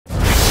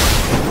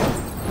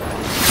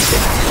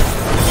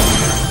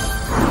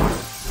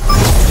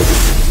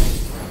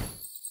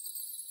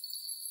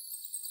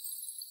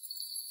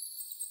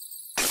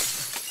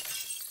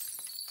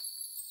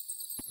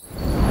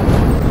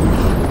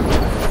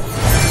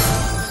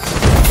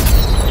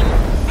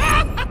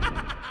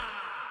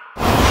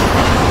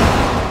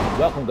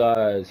Welcome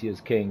guys, here's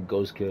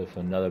CAINGHOSTKILLER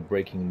for another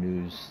breaking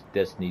news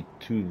Destiny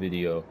 2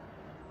 video.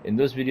 In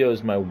this video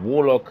is my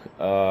Warlock.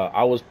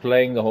 I was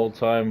playing the whole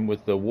time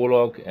with the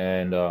Warlock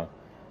and I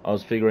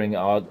was figuring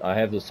out I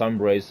have the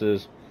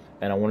Sunbracers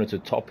and I wanted to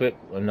top it,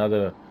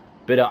 another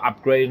better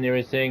upgrade and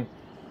everything.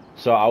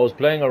 So I was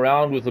playing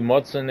around with the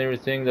mods and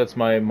everything. That's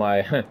my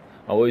I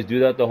always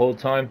do that the whole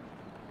time.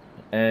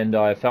 And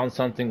I found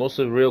something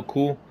also real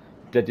cool,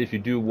 that if you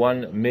do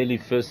one melee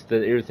fist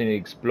that everything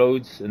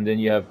explodes, and then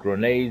you have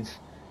grenades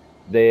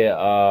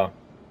there.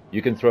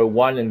 You can throw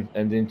one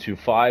and into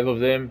 5 of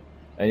them,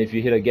 and if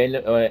you hit again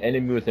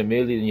enemy with a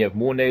melee, then you have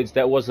more nades.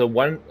 That was a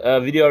one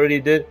video I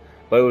already did,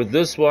 but with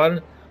this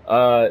one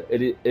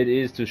it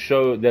is to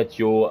show that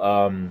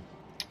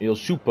your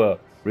super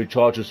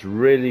recharges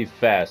really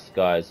fast,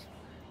 guys.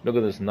 Look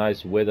at this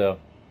nice weather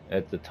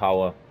at the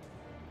tower,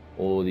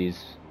 all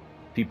these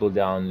people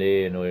down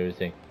there and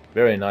everything,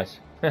 very nice.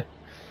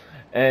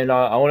 And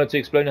I wanted to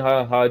explain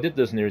how I did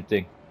this and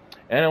everything,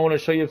 and I want to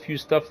show you a few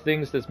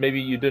things that maybe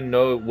you didn't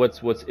know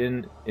what's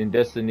in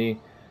Destiny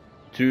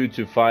 2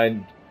 to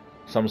find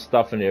some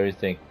stuff and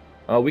everything.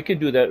 We can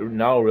do that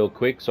now real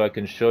quick, so I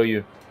can show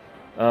you.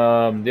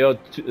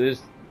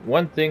 There's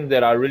one thing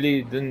that I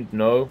really didn't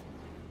know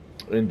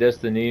in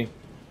Destiny,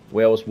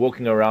 where I was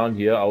walking around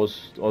here. I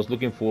was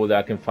looking for that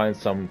I can find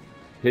some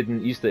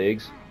hidden Easter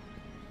eggs,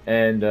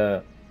 and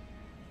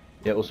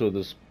yeah, also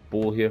this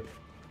ball here.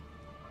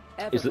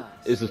 Is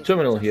this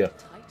terminal here?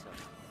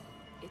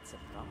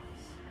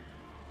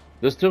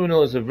 This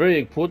terminal is a very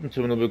important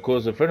terminal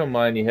because a friend of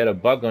mine, he had a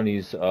bug on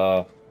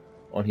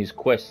his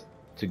quest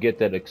to get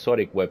that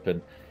exotic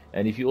weapon.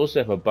 And if you also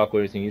have a bug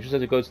or anything, you just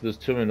have to go to this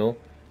terminal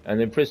and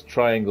then press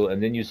triangle,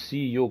 and then you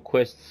see your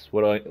quests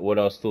what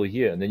are still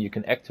here, and then you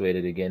can activate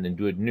it again and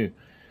do it new.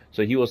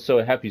 So he was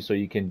so happy, so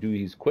he can do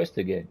his quest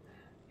again.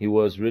 He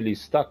was really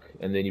stuck,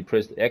 and then he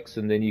pressed X,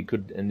 and then he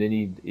could, and then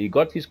he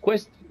got his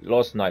quest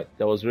last night.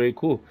 That was very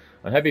cool.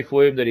 I'm happy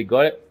for him that he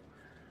got it,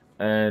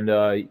 and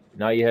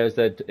now he has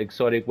that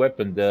exotic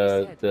weapon,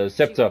 the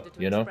scepter,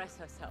 you know.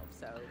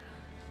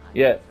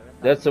 Yeah,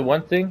 that's the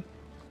one thing.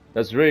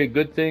 That's a very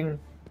good thing.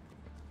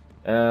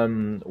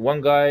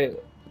 One guy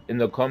in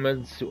the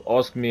comments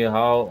asked me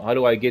how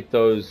do I get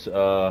those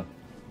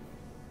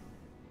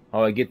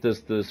how I get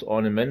this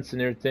ornaments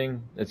and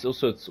everything. It's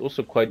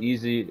also quite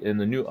easy in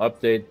the new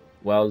update.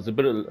 Well, it's a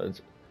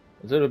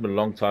little bit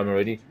long time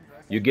already.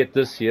 You get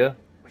this here,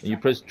 and you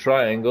press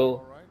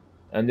triangle,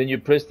 and then you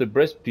press the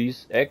breast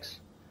piece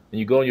X, and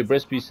you go on your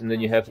breast piece, and then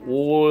you have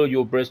all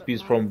your breast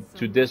piece from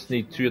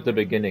Destiny 2 at the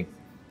beginning,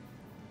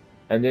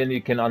 and then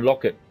you can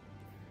unlock it.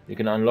 You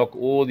can unlock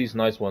all these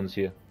nice ones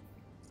here.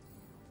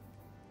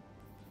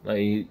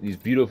 Like these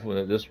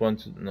beautiful. This one,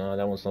 no,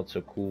 that one's not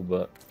so cool,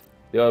 but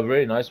they are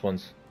very nice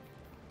ones.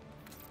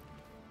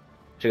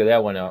 Check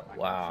that one out.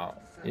 Wow.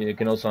 You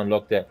can also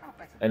unlock that.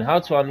 And how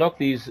to unlock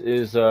these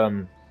is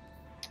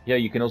yeah,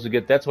 you can also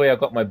get, that's why I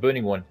got my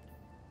burning one.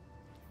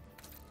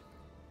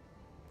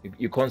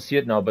 You can't see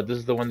it now, but this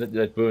is the one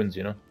that burns,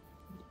 you know.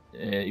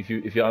 If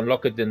you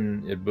unlock it,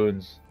 then it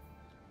burns.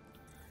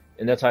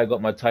 And that's how I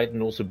got my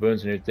Titan, also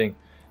burns and everything.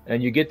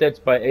 And you get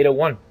that by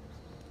 801.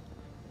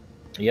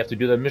 You have to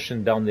do the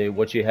mission down there,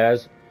 what she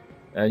has,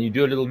 and you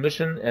do a little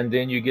mission, and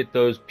then you get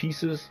those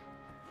pieces,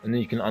 and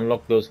then you can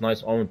unlock those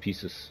nice armor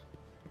pieces.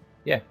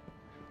 Yeah,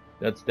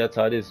 that's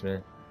how it is,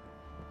 man.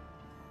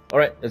 All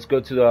right, let's go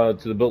to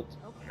the build.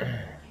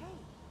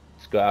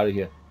 Let's go out of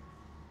here.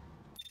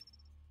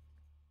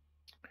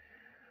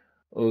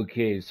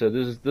 Okay, so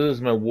this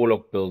is my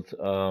Warlock build.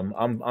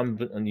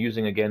 I'm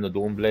using again the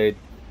Dawnblade,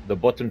 the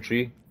bottom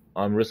tree.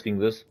 I'm risking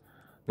this.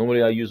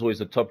 Normally I use always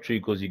the top tree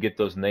because you get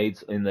those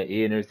nades in the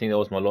air and everything. That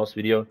was my last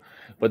video,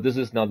 but this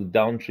is now the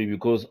down tree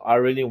because I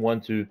really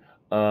want to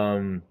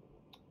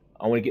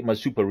I want to get my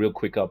super real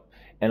quick up.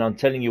 And I'm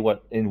telling you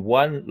what, in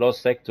one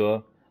lost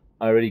sector,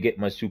 I already get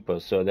my super,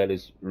 so that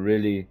is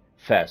really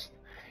fast.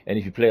 And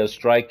if you play a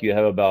strike, you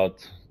have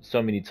about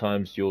so many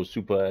times your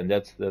super, and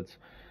that's the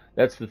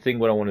thing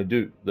what I want to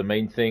do, the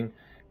main thing.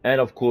 And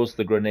of course,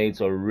 the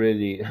grenades are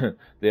really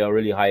they are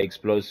really high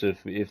explosive.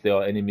 If there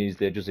are enemies,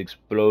 they just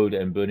explode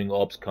and burning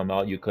orbs come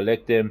out. You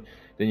collect them,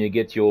 then you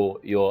get your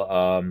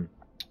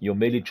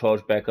melee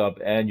charge back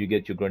up, and you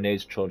get your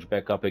grenades charged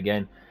back up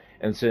again.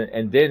 And so,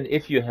 and then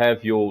if you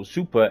have your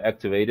super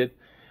activated,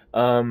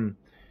 and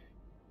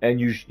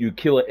you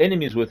kill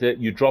enemies with it,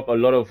 you drop a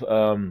lot of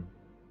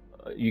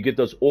you get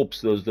those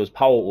orbs, those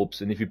power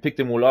orbs, and if you pick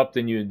them all up,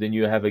 then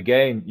you have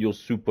again your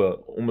super,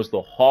 almost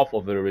the half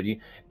of it already.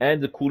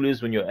 And the cool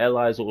is when your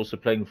allies are also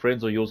playing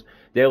friends of yours,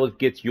 they will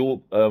get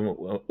your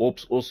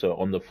orbs also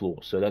on the floor.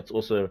 So that's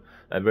also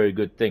a very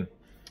good thing.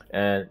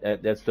 And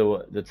that's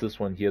this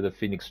one here, the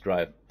Phoenix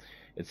Drive.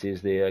 It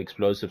says there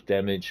explosive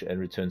damage and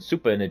returns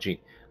super energy.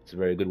 It's a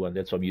very good one.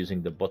 That's why I'm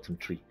using the bottom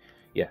tree.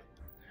 Yeah.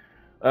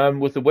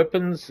 With the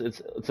weapons,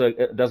 it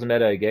doesn't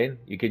matter again.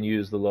 You can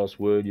use the last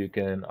word.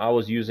 I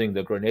was using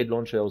the grenade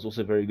launcher. That was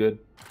also very good.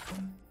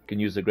 You can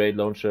use the grenade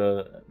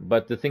launcher,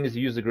 but the thing is,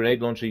 you use the grenade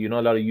launcher, you're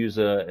not allowed to use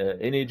a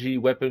energy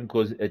weapon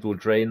because it will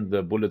drain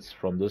the bullets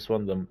from this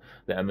one,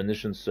 the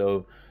ammunition.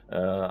 So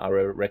I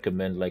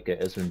recommend like a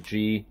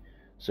SMG,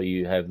 so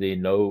you have there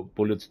no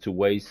bullets to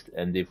waste,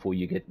 and therefore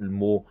you get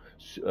more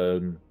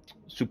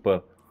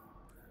super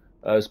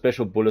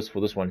special bullets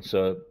for this one.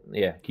 So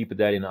yeah, keep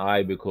that in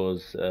eye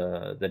because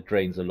that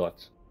drains a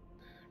lot.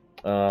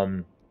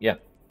 Yeah.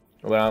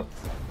 Well,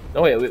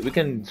 oh yeah, we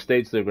can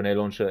stage the grenade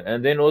launcher,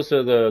 and then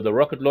also the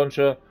rocket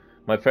launcher,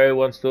 my favorite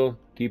one still.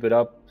 Keep it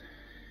up.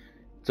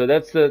 So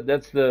that's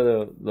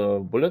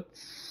the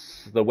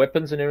bullets, the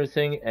weapons, and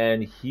everything.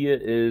 And here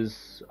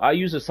is, I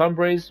use a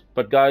Sunbrace,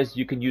 but guys,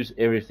 you can use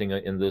everything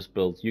in this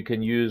build. You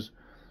can use,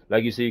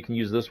 like you say, you can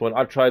use this one.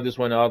 I tried this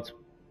one out.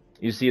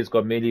 You see, it's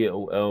got melee,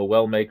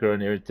 well maker,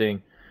 and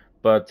everything,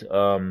 but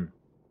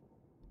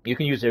you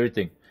can use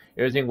everything.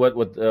 Everything what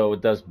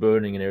does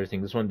burning and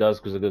everything. This one does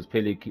because it goes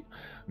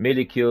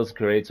melee kills,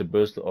 creates a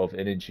burst of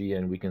energy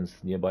and weakens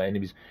nearby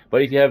enemies.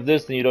 But if you have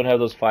this, then you don't have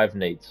those 5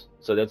 nades.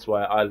 So that's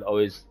why I'll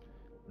always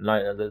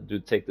do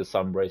take the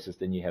Sunbracers.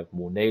 Then you have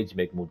more nades, you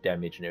make more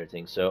damage and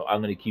everything. So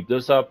I'm gonna keep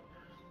this up.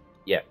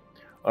 Yeah.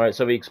 All right.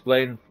 So we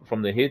explain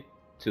from the head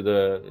to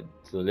the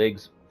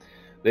legs.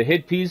 The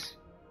headpiece,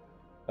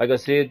 like I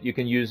said, you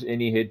can use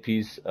any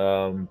headpiece,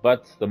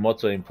 but the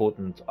mods are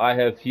important. I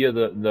have here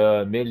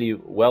the melee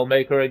well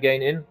maker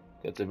again in.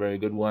 That's a very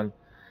good one.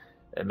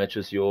 It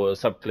matches your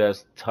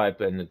subclass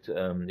type, and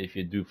if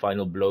you do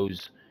final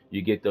blows,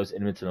 you get those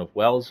intermittent of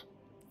wells.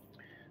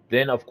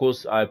 Then, of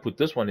course, I put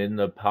this one in,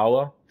 the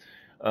power.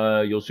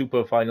 Your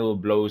super final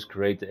blows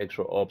create the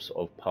extra orbs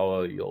of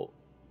power. Your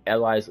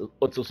allies,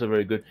 it's also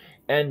very good.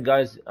 And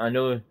guys, I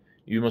know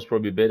you must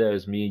probably be better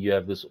as me. You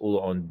have this all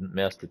on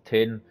Master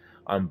 10.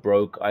 I'm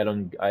broke. I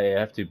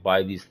have to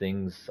buy these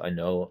things. I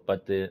know,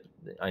 but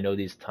I know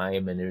there's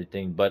time and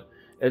everything, but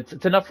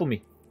it's enough for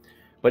me.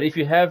 But if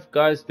you have,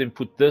 guys, then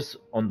put this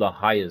on the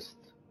highest,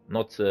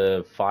 not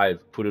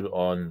 5. Put it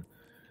on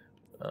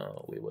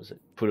where was it?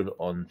 Put it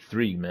on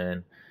 3,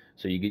 man.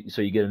 So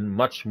you get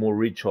much more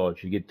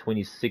recharge. You get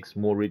 26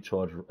 more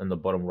recharge in the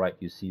bottom right.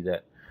 You see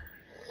that?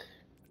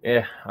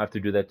 Yeah, I have to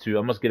do that too.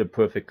 I must get it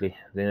perfectly.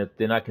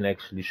 Then I can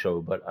actually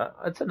show. But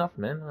it's enough,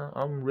 man.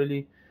 I'm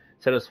really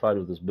satisfied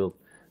with this build.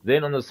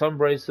 Then on the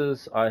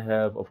Sunbracers, I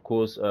have, of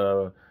course,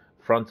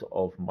 Front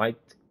of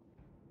Might.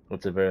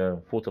 It's a very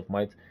Fort of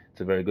Might.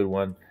 It's a very good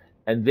one.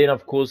 And then,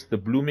 of course, the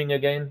blooming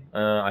again.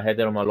 I had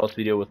that on my last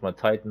video with my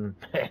Titan.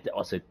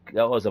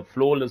 that was a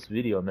flawless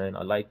video, man.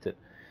 I liked it.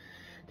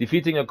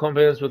 Defeating a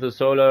combatants with a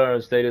solar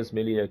status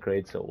melee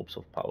creates orbs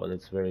of power.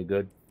 That's very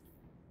good.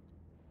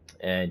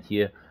 And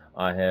here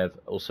I have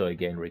also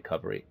again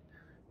recovery,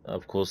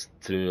 of course,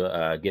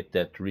 to get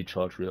that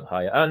recharge real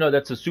high. Oh no,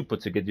 that's a super,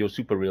 to get your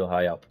super real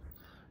high up.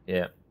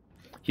 Yeah.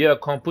 Here I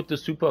can't put the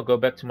super. I'll go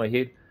back to my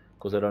head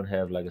because I don't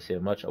have, like I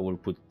said, much. I will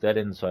put that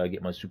in so I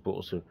get my super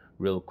also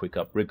real quick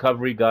up.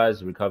 Recovery,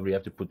 guys, recovery, you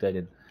have to put that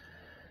in.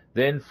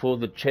 Then for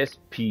the chest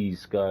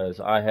piece,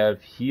 guys, I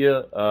have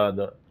here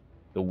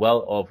the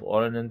Well of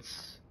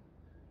Ordnance,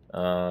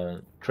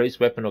 trace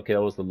weapon. Okay,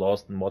 that was the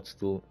last mod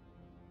still.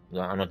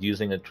 I'm not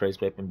using a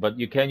trace weapon, but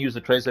you can use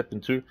a trace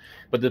weapon too.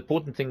 But the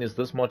important thing is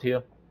this mod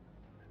here.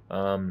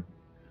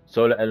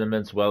 Solar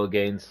elements, well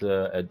gains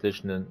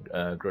additional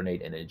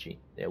grenade energy.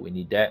 Yeah, we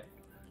need that.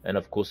 And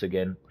of course,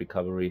 again,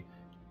 recovery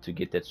to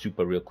get that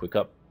super real quick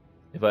up.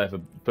 If I have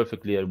a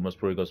perfectly, it must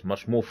probably goes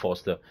much more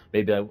faster.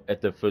 Maybe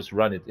at the first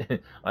run,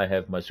 I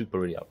have my super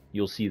ready up.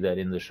 You'll see that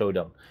in the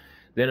showdown.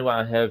 Then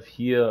I have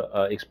here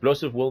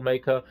explosive will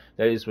maker.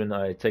 That is when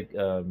I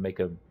make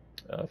a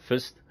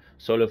fist,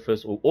 solar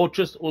fist, or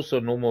just also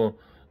normal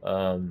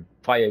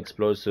fire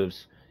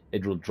explosives.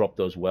 It will drop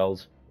those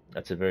wells.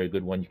 That's a very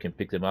good one. You can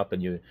pick them up,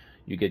 and you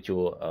get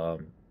your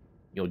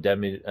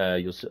damage,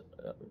 your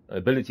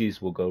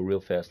abilities will go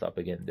real fast up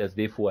again. That's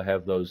therefore I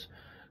have those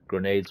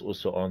grenades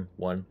also on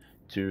 1,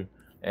 2,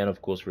 and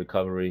of course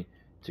recovery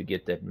to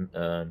get that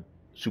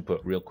super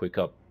real quick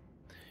up.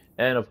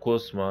 And of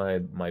course my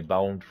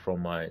bound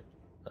from my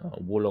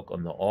warlock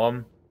on the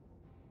arm.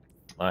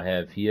 I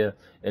have here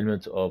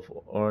element of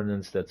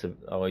ordnance.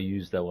 I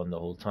use that one the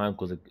whole time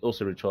because it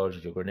also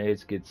recharges your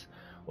grenades. Gets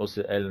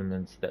also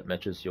elements that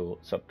matches your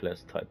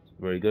subclass type.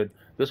 Very good.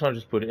 This one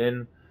just put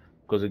in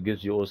because it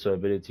gives you also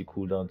ability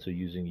cooldown to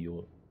using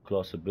your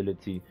class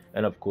ability,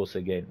 and of course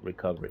again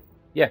recovery.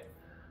 Yeah,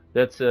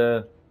 that's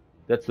the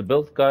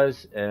build,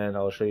 guys, and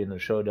I'll show you in the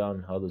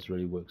showdown how this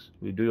really works.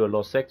 We do a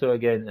lost sector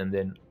again, and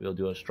then we'll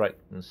do a strike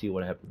and see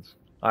what happens.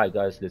 Alright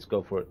guys, let's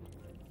go for it.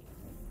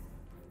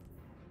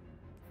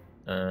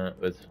 I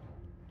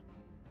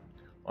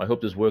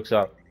hope this works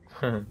out.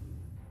 They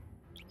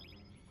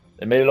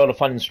made a lot of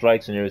fun in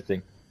strikes and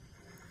everything.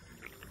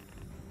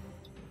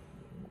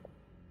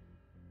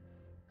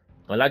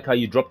 I like how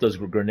you drop those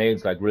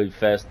grenades like really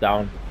fast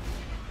down,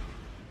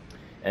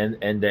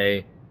 and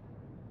they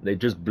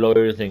just blow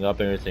everything up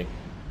and everything.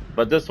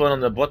 But this one on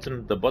the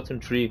bottom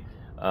tree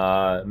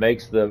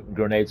makes the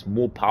grenades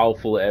more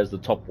powerful as the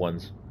top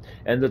ones.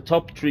 And the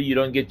top tree, you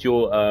don't get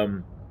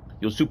your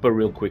your super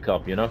real quick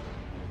up, you know.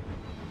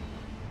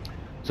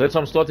 So that's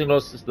why I'm starting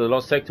the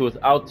last sector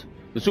without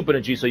the super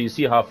energy, so you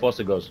see how fast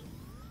it goes.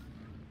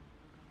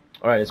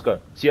 Alright, let's go.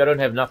 See, I don't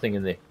have nothing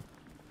in there.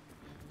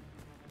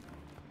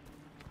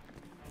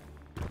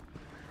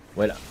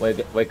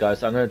 Wait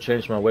guys, I'm gonna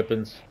change my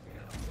weapons.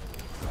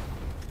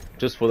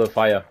 Just for the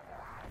fire.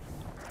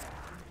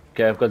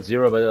 Okay, I've got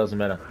 0, but it doesn't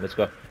matter. Let's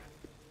go.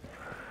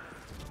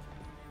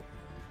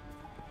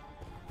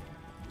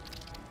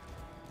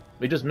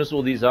 We just miss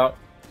all these out,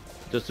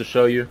 just to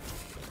show you.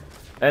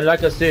 And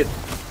like I said,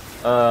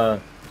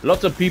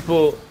 lots of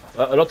people,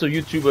 lots of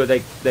YouTubers,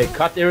 they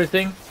cut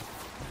everything,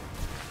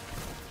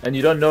 and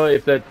you don't know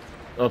if that's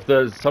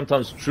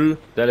sometimes true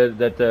that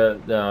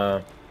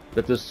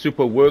that the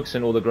super works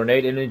and all the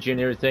grenade energy and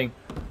everything.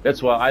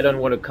 That's why I don't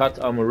want to cut.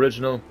 I'm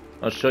original.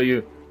 I'll show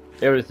you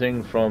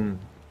everything from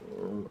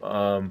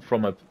how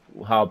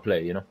I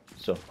play, you know.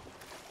 So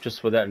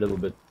just for that little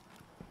bit.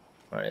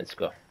 All right, let's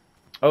go.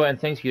 Oh, and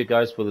thanks you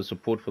guys for the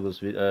support for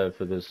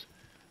this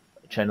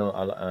channel.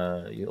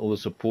 All the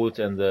support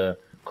and the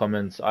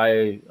comments.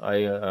 I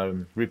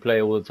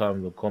replay all the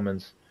time the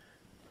comments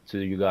to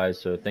you guys.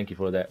 So thank you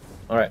for that.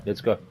 All right, let's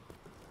go.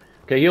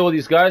 Okay, here all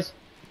these guys.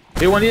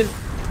 Here one in.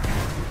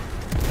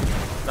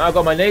 Now I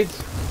got my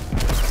nades.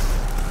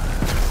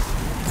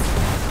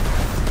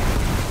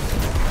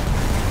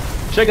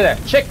 Check it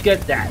out. Check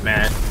it that,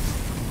 man.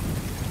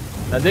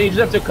 And then you just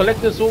have to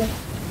collect this all.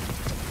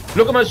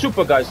 Look at my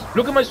super, guys.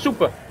 Look at my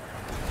super.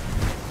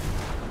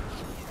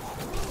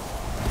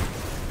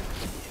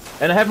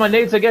 And I have my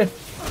nades again.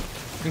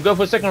 You can go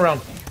for a second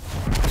round.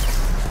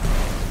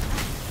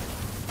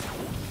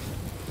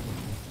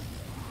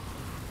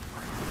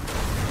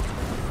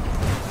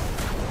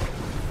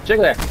 Check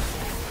that.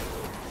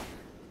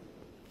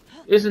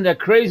 Isn't that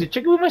crazy?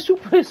 Check where my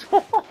super is.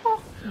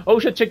 Oh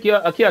shit, check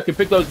here. Okay, I can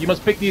pick those. You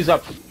must pick these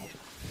up.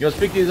 You must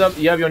pick these up.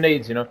 You have your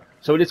nades, you know.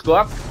 So let's go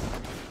up.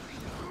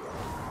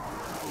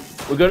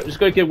 We're just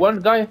gonna get one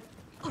guy.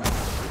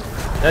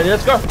 And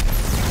let's go.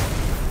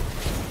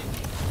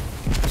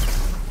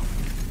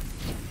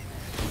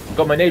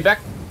 Got my nade back.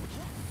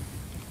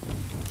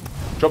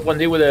 Drop one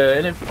there with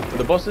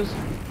the bosses.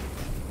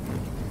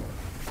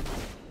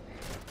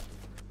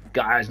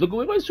 Guys, look at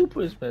where my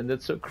super is, man.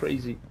 That's so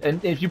crazy.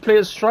 And if you play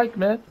a strike,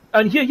 man.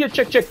 And here,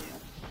 check.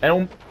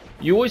 And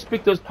you always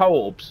pick those power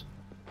orbs.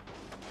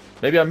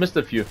 Maybe I missed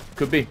a few.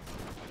 Could be.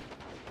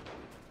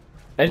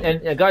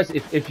 And guys,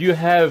 if you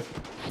have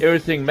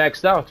everything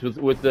maxed out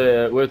with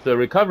the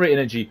recovery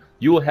energy,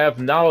 you will have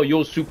now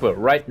your super.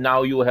 Right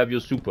now you will have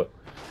your super.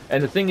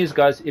 And the thing is,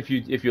 guys, if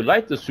you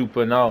light the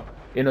super now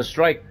in a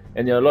strike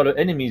and there are a lot of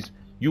enemies,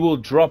 you will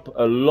drop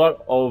a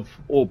lot of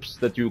orbs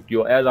that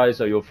your allies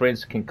or your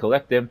friends can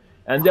collect them,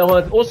 and they'll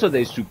have also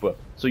their super.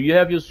 So you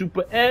have your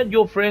super and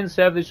your friends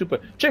have their super.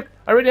 Check,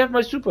 I already have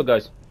my super,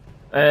 guys.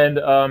 And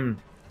I'm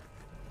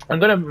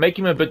gonna make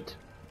him a bit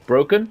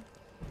broken,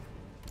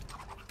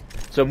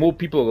 so more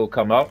people will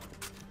come out.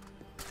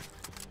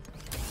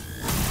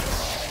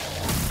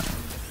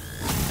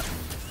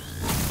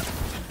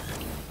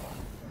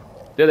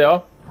 There they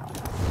are.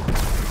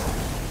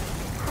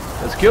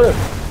 Let's kill him.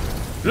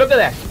 Look at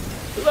that.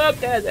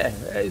 Look at that.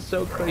 That is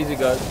so crazy,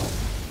 guys.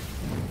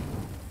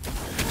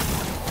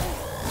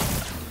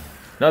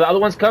 Now the other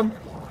ones come.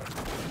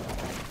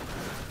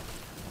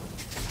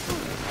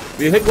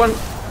 We hit one.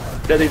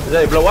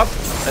 They blow up.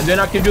 And then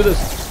I can do this.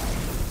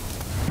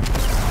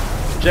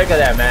 Check at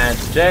that, man.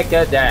 Check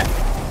at that.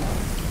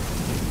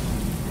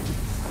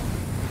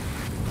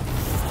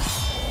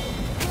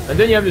 And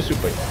then you have your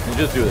super. You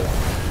just do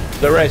this.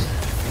 The rest.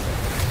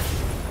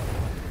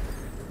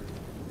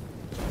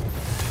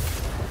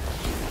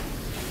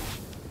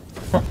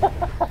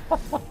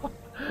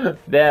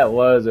 That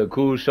was a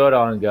cool shot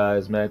on,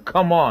 guys, man.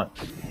 Come on.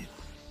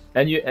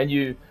 And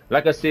you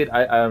like I said,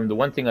 the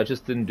one thing I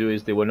just didn't do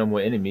is there were no more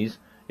enemies.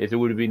 If there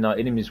would have been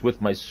enemies with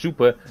my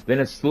super, then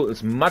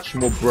it's much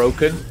more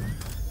broken,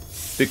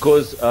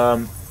 because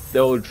they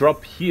will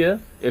drop here.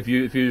 If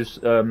you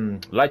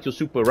light your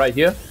super right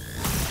here,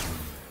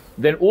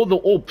 then all the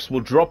orbs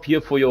will drop here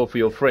for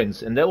your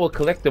friends, and they will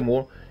collect them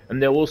all, and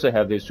they'll also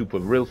have their super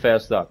real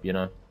fast up, you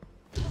know.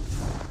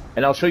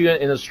 And I'll show you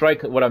in a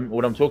strike what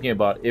I'm talking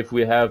about. If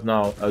we have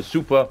now a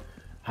super,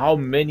 how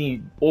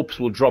many orbs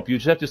will drop. You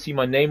just have to see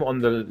my name on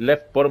the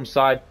left bottom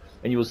side,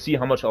 and you will see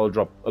how much I'll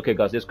drop. Okay,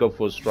 guys, let's go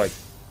for a strike.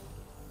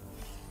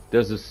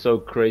 This is so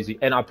crazy.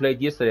 And I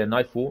played yesterday at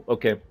Nightfall.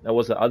 Okay, that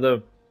was the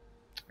other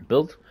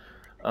build.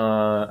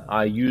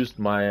 I used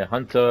my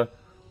Hunter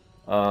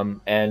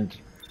and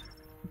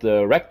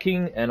the Rat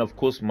King, and of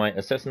course my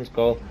Assassin's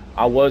Skull.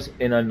 I was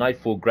in a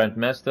Nightfall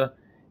Grandmaster.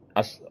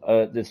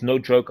 It's no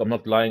joke, I'm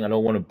not lying, I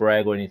don't want to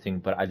brag or anything,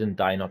 but I didn't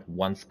die not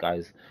once,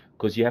 guys,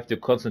 because you have to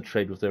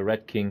concentrate with the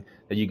Rat King,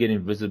 that you get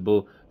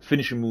invisible,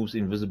 finishing moves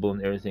invisible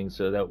and everything,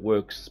 so that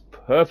works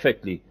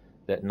perfectly,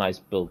 that nice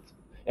build.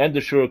 And the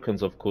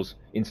shurikens, of course,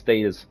 in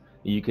status,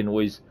 you can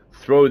always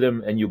throw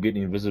them and you get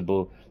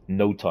invisible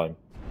no time.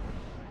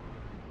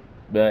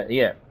 But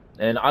yeah,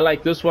 and I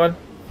like this one.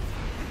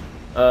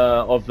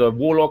 of the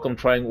warlock. I'm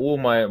trying all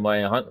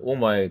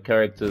my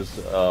characters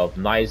of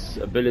nice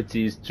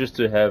abilities just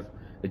to have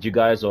that you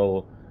guys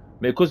are,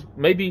 because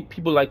maybe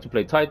people like to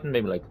play Titan,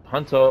 maybe like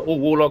Hunter or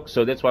Warlock,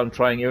 so that's why I'm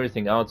trying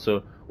everything out,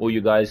 so all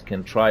you guys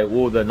can try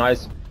all the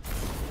nice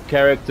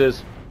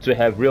characters to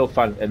have real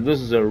fun. And this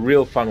is a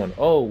real fun one.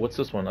 Oh, what's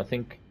this one? I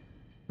think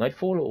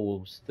Nightfall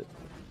or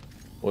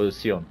the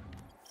Sion.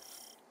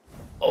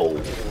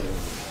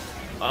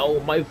 Oh,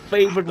 my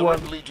favorite The one.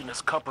 Red Legion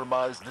has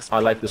compromised this I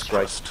like the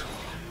planet's strike. trust.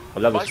 I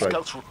love the My strike.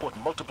 scouts report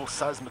multiple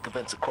seismic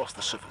events across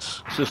the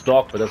surface. It's just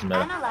dark, but it doesn't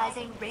matter.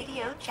 Analyzing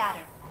radio chatter.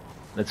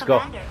 Let's go.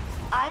 Commander,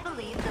 I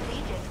believe the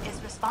Legion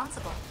is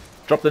responsible.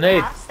 Drop the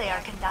nade. Perhaps they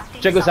are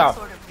conducting Check this some out.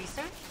 sort of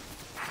research.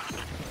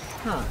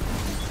 Huh.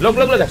 Look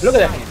at that. Look at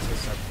that.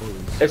 Scientists are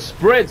fools. It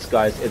spreads,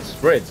 guys. It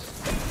spreads.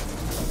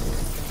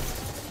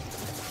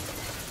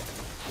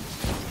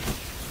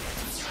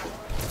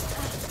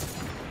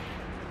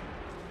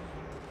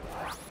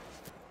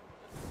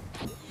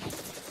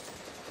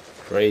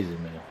 Crazy,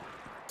 man.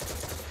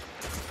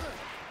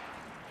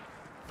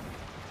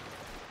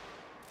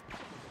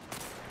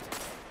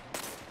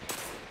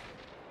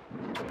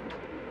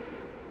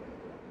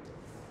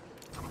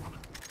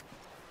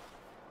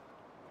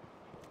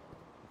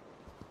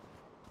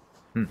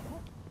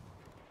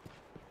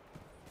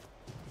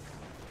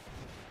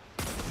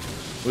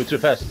 We're too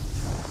fast.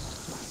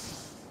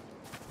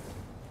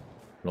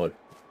 Lol.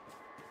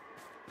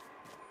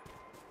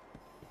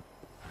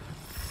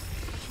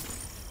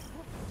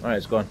 Alright,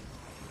 it's gone.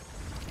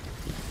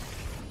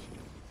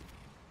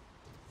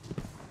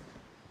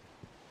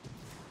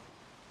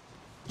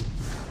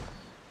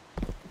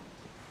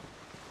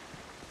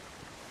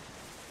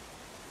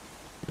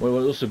 Well,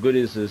 what's also good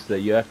is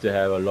that you have to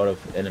have a lot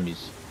of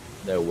enemies.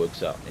 That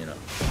works out, you know.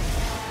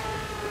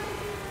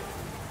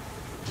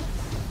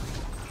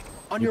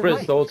 On You your press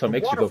right, the ult, a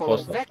makes you go waterfall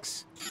of faster.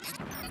 Vex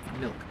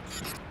milk.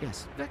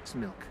 Yes, Vex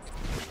milk.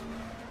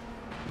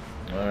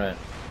 Alright.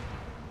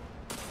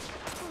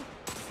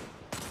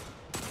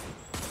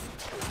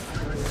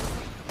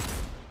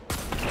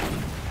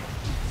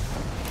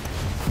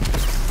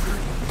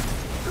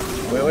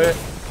 Wait.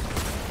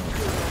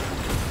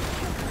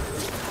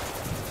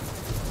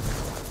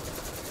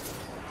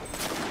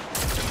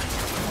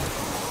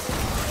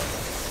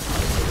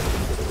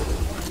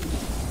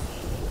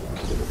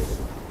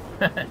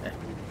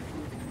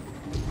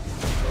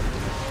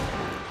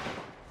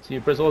 See,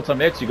 you press Alt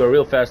time X, you go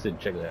real fast and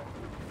check it out.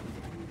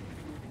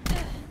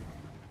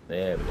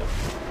 There we go.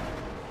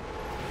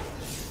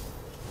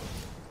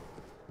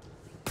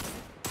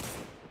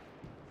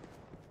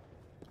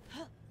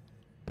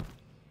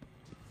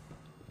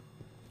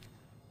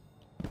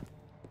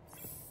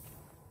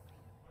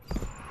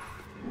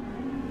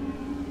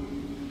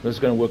 This is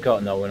gonna work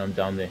out now when I'm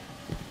down there.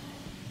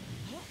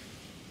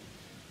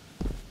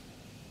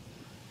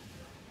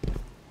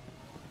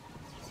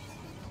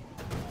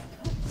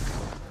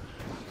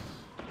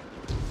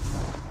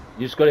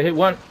 You just gotta hit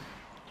one.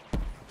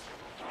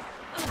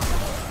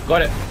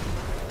 Got it.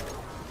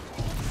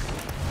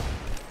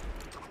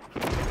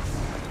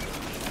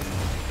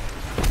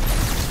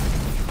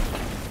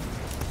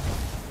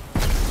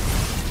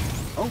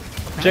 Oh,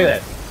 Check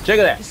that. Check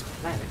it out. This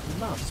planet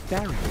loves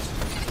barriers.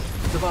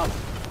 Zavala,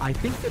 I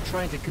think they're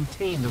trying to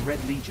contain the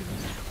Red Legion.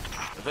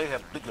 They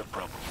have bigger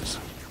problems,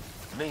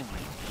 namely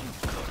you.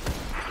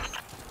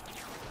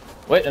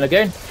 Wait, and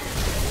again.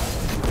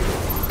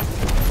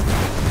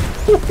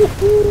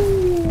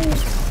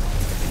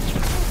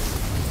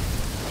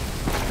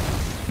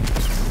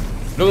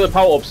 Look at the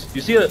power orbs.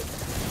 You see it?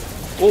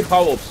 All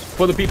power orbs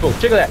for the people.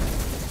 Check that.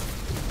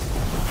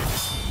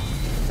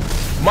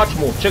 Much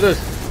more. Check this.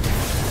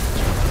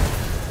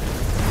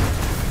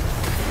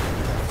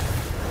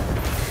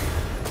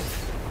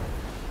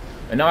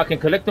 And now I can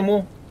collect them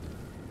all.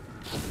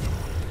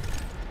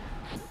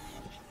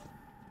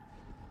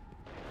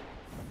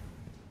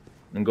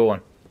 And go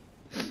on.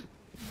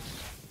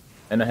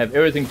 And I have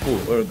everything full.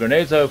 Or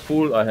grenades are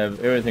full, I have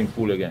everything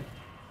full again.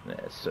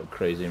 That's so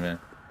crazy, man.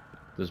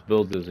 This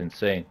build is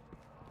insane.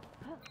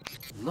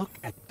 Look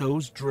at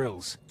those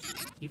drills.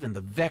 Even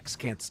the Vex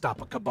can't stop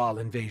a Cabal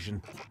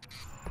invasion.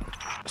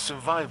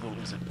 Survival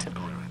is a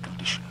temporary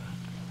condition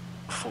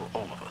for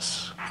all of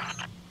us.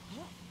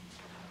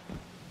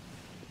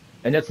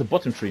 And that's the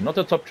bottom tree, not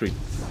the top tree.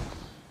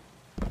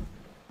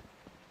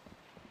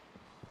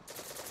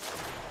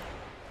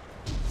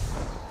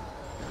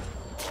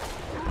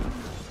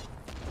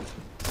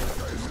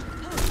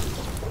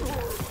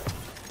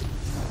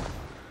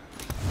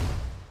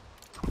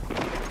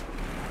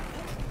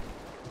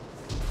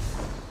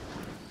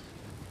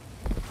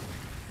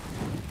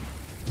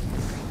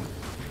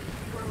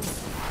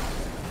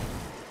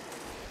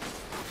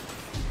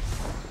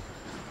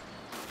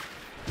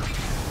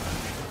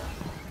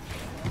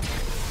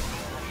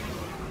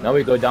 Now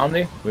we go down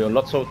there. We have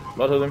lot of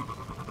them.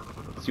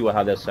 Let's see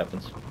how this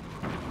happens.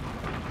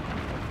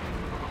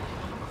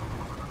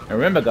 And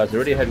remember, guys, I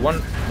already had one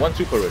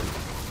super already.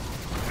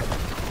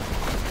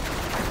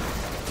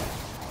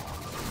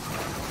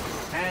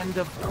 And And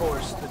of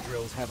course, the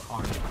drills have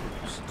armed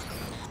crews.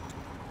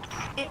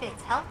 If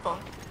it's helpful,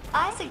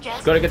 I suggest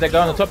Just gotta get that guy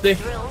on the top there.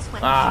 drills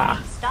when Ah.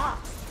 shooting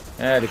stops.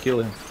 Yeah, to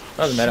kill him.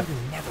 Doesn't matter.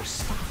 Shooting never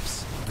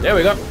stops. There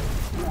we go.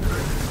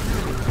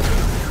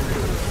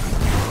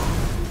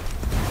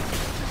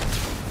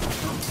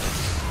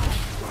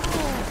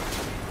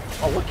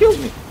 Oh, what kills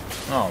me?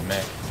 Oh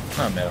man,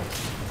 not metal.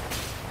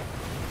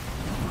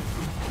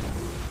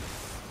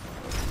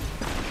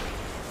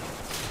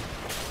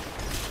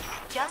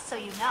 Just so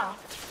you know,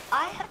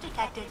 I have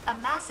detected a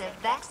massive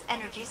Vex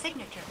energy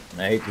signature.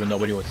 I hate when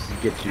nobody wants to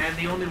get you. And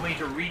the only way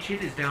to reach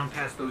it is down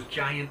past those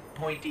giant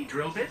pointy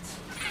drill bits?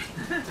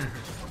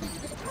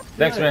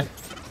 Thanks, man.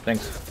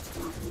 Thanks.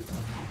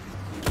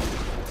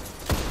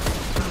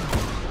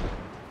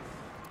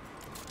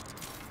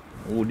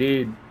 Oh,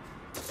 dude.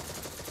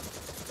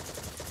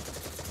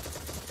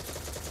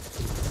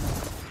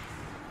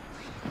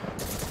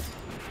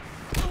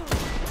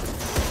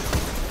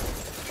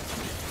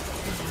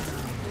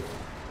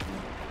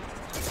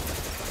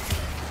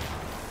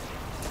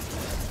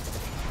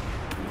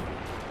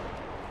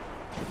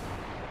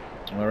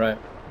 All right.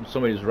 If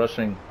somebody's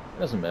rushing.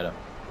 Doesn't matter.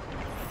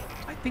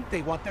 I think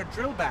they want their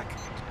drill back.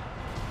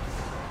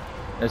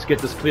 Let's get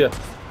this clear.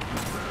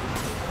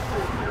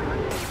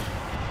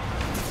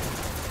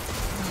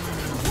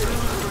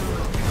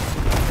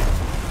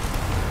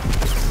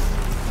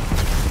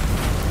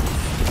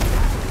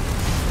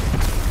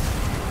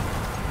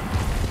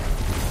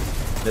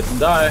 Let them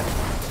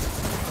die.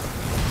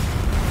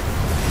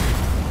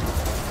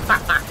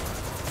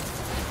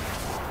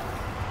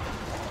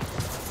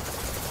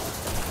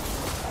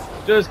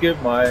 Just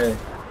give my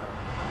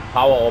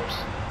power ups.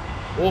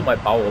 Oh, my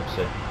power ups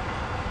here.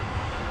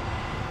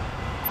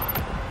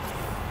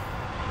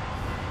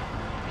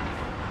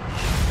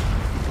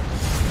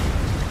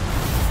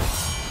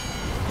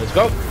 Let's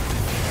go.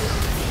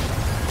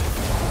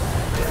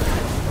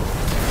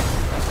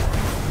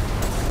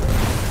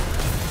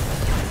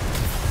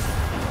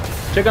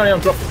 Check out him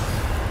drop.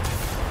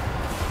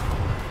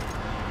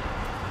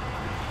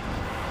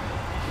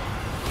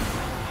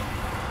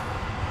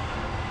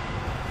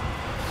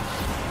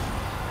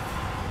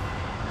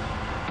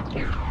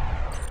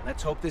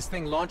 Let's hope this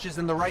thing launches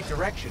in the right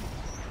direction,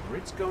 or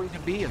it's going to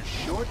be a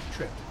short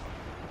trip.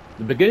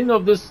 The beginning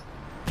of this.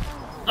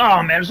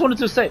 Oh man, I just wanted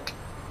to say,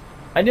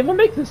 I never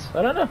make this.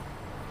 I don't know.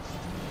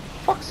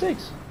 Fuck's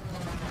sakes.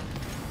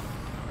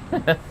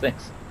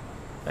 Thanks.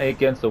 I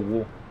against the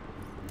wall.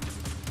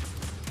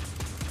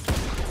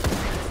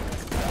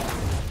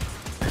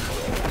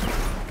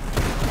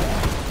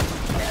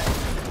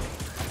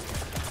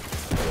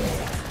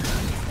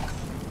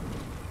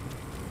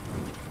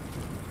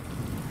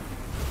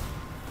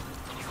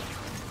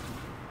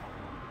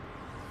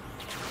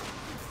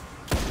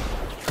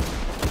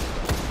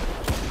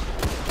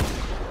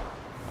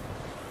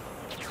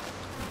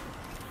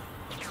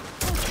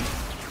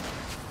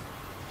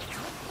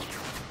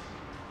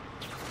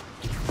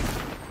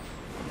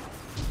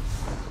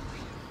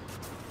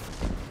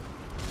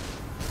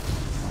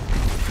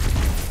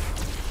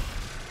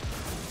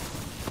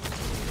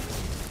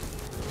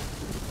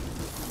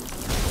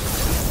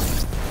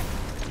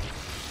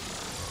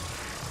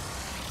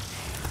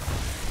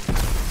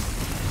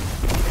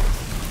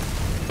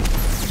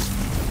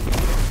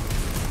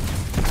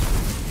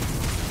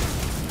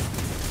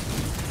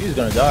 He's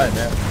gonna die,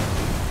 man.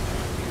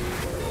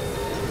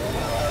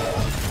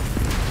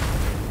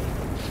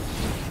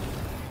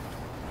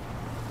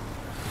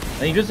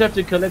 And you just have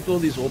to collect all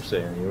these orbs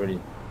there and you're already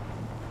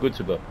good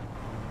to go.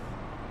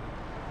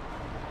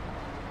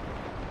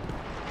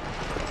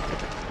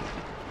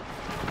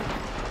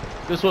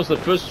 This was the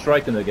first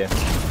strike in the game.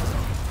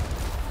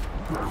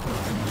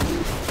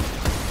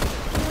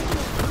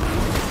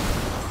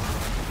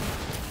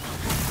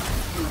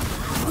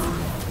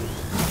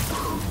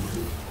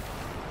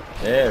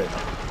 There we go.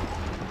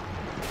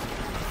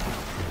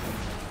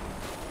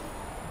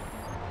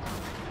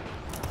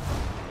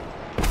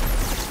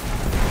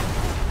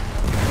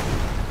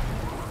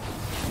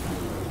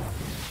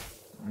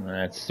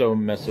 That's so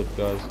massive,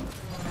 guys.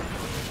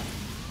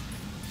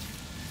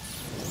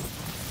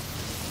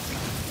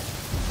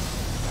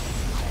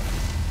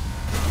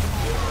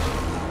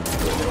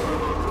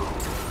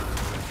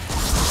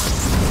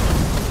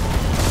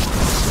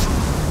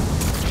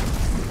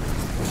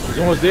 He's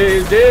almost dead,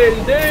 he's dead,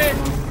 he's dead!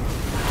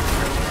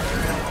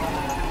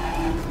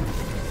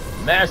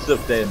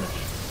 Massive damage.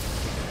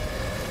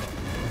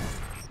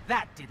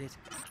 That did it.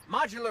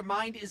 Modular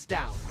mind is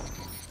down.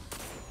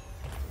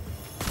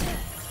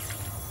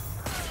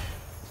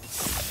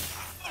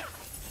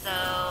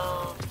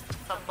 So,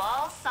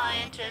 cabal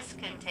scientists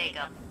can take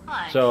a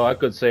punch. So I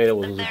could say that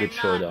was but a they're good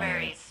not showdown.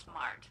 very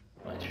smart.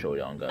 Nice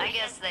showdown, guys. I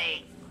guess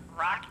they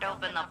rocked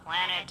open the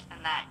planet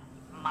and that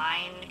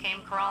mind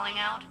came crawling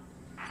out.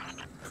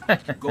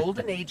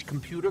 Golden Age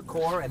computer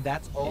core, and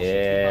that's all she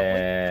came up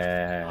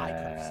with. I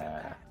could have said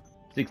Yeah. that.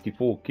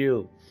 64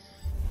 kills.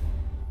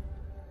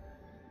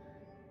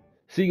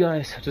 See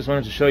guys, I just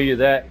wanted to show you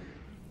that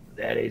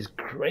That is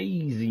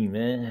crazy,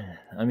 man.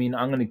 I mean,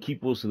 I'm gonna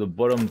keep also the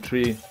bottom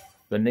tree.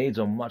 The nades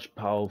are much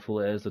powerful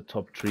as the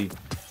top tree.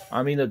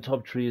 I mean, the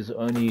top tree is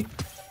only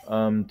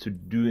to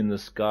do in the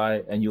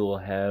sky, and you'll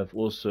have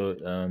also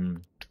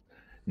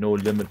no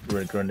limit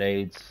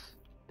grenades.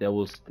 That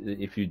will,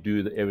 if you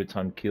do the every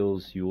time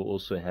kills, you will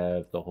also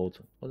have the whole.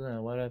 Why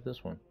do I have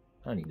this one?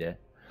 I need that.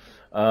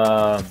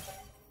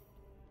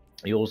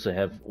 You also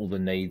have all the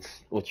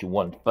nades what you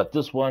want, but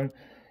this one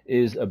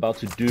is about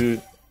to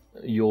do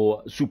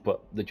your super,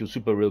 that your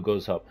super reel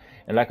goes up.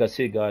 And like I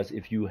said, guys,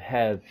 if you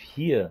have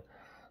here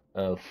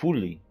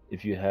fully,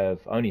 if you have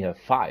only have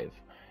 5,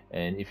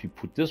 and if you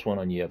put this one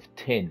on, you have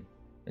 10,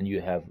 and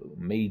you have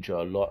major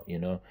a lot, you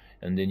know.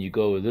 And then you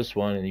go with this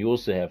one and you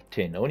also have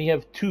 10. I only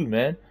have 2,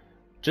 man.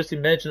 Just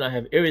imagine I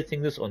have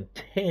everything this on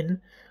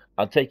 10.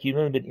 I'll take you a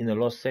little bit in the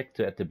lost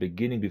sector at the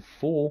beginning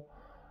before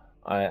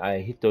I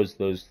hit those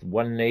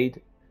one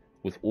nade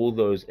with all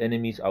those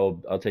enemies.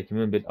 I'll take a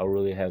little bit. I'll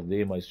really have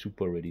there my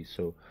super ready.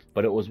 So,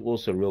 but it was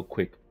also real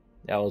quick.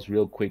 That was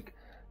real quick.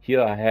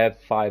 Here I have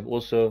 5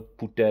 also.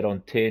 Put that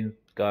on 10,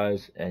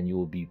 guys, and you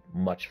will be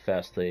much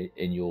faster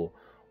in your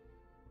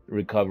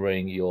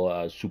recovering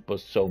your super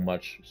so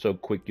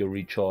quick, your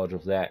recharge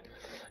of that.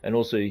 And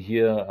also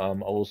here I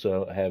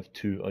also have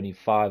only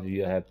 5.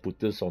 You have put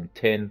this on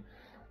 10.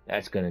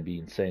 That's gonna be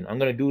insane. I'm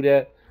gonna do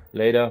that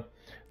later,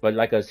 but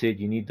like I said,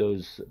 you need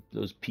those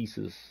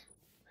pieces.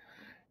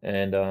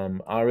 And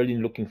I'm really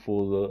looking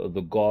for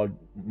the god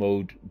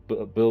mode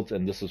build,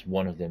 and this is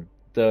one of them.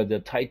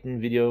 The Titan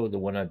video, the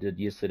one I did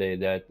yesterday,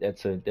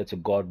 that's a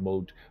god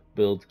mode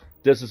build.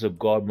 This is a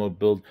god mode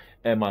build,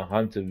 and my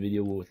hunter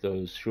video with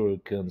those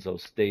shurikens,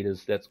 those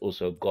status, that's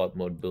also a god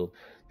mode build.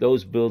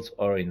 Those builds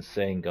are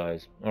insane,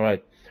 guys. All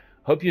right,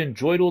 hope you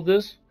enjoyed all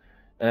this,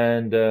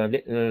 and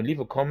leave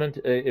a comment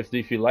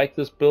if you like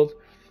this build.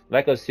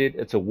 Like I said,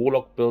 it's a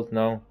warlock build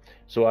now.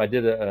 So I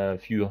did a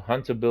few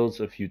hunter builds,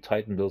 a few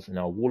titan builds, and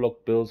now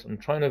warlock builds. I'm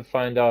trying to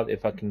find out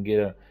if I can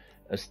get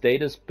a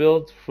status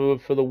build for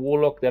the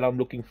warlock that I'm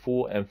looking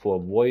for, and for a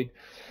void.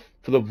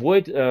 For the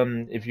void,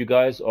 if you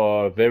guys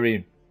are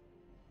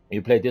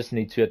you play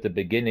Destiny 2 at the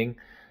beginning,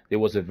 there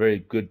was a very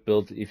good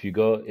build. If you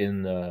go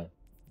in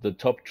the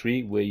top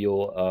tree where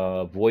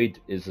your void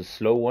is a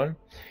slow one,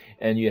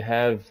 and you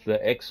have the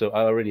exo,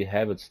 I already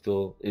have it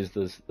still, is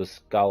the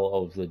skull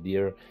of the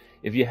deer.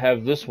 If you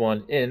have this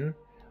one in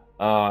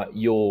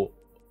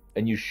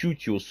and you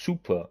shoot your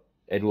super,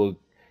 it will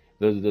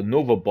the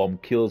Nova Bomb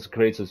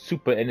creates a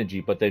super energy,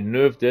 but they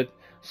nerfed it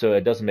so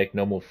it doesn't make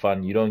no more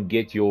fun. You don't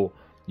get your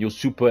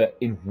super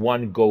in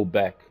one go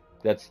back.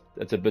 That's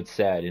a bit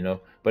sad, you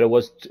know. But it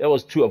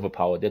was too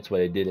overpowered. That's why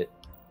they did it.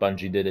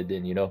 Bungie did it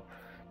then, you know.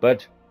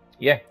 But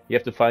yeah, you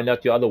have to find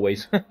out your other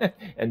ways,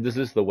 and this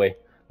is the way.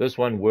 This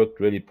one worked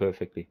really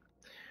perfectly.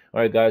 All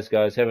right, guys,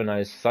 have a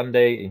nice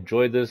Sunday.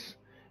 Enjoy this.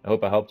 I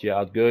hope I helped you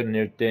out good and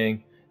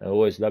everything. I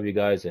always love you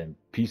guys, and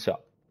peace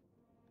out.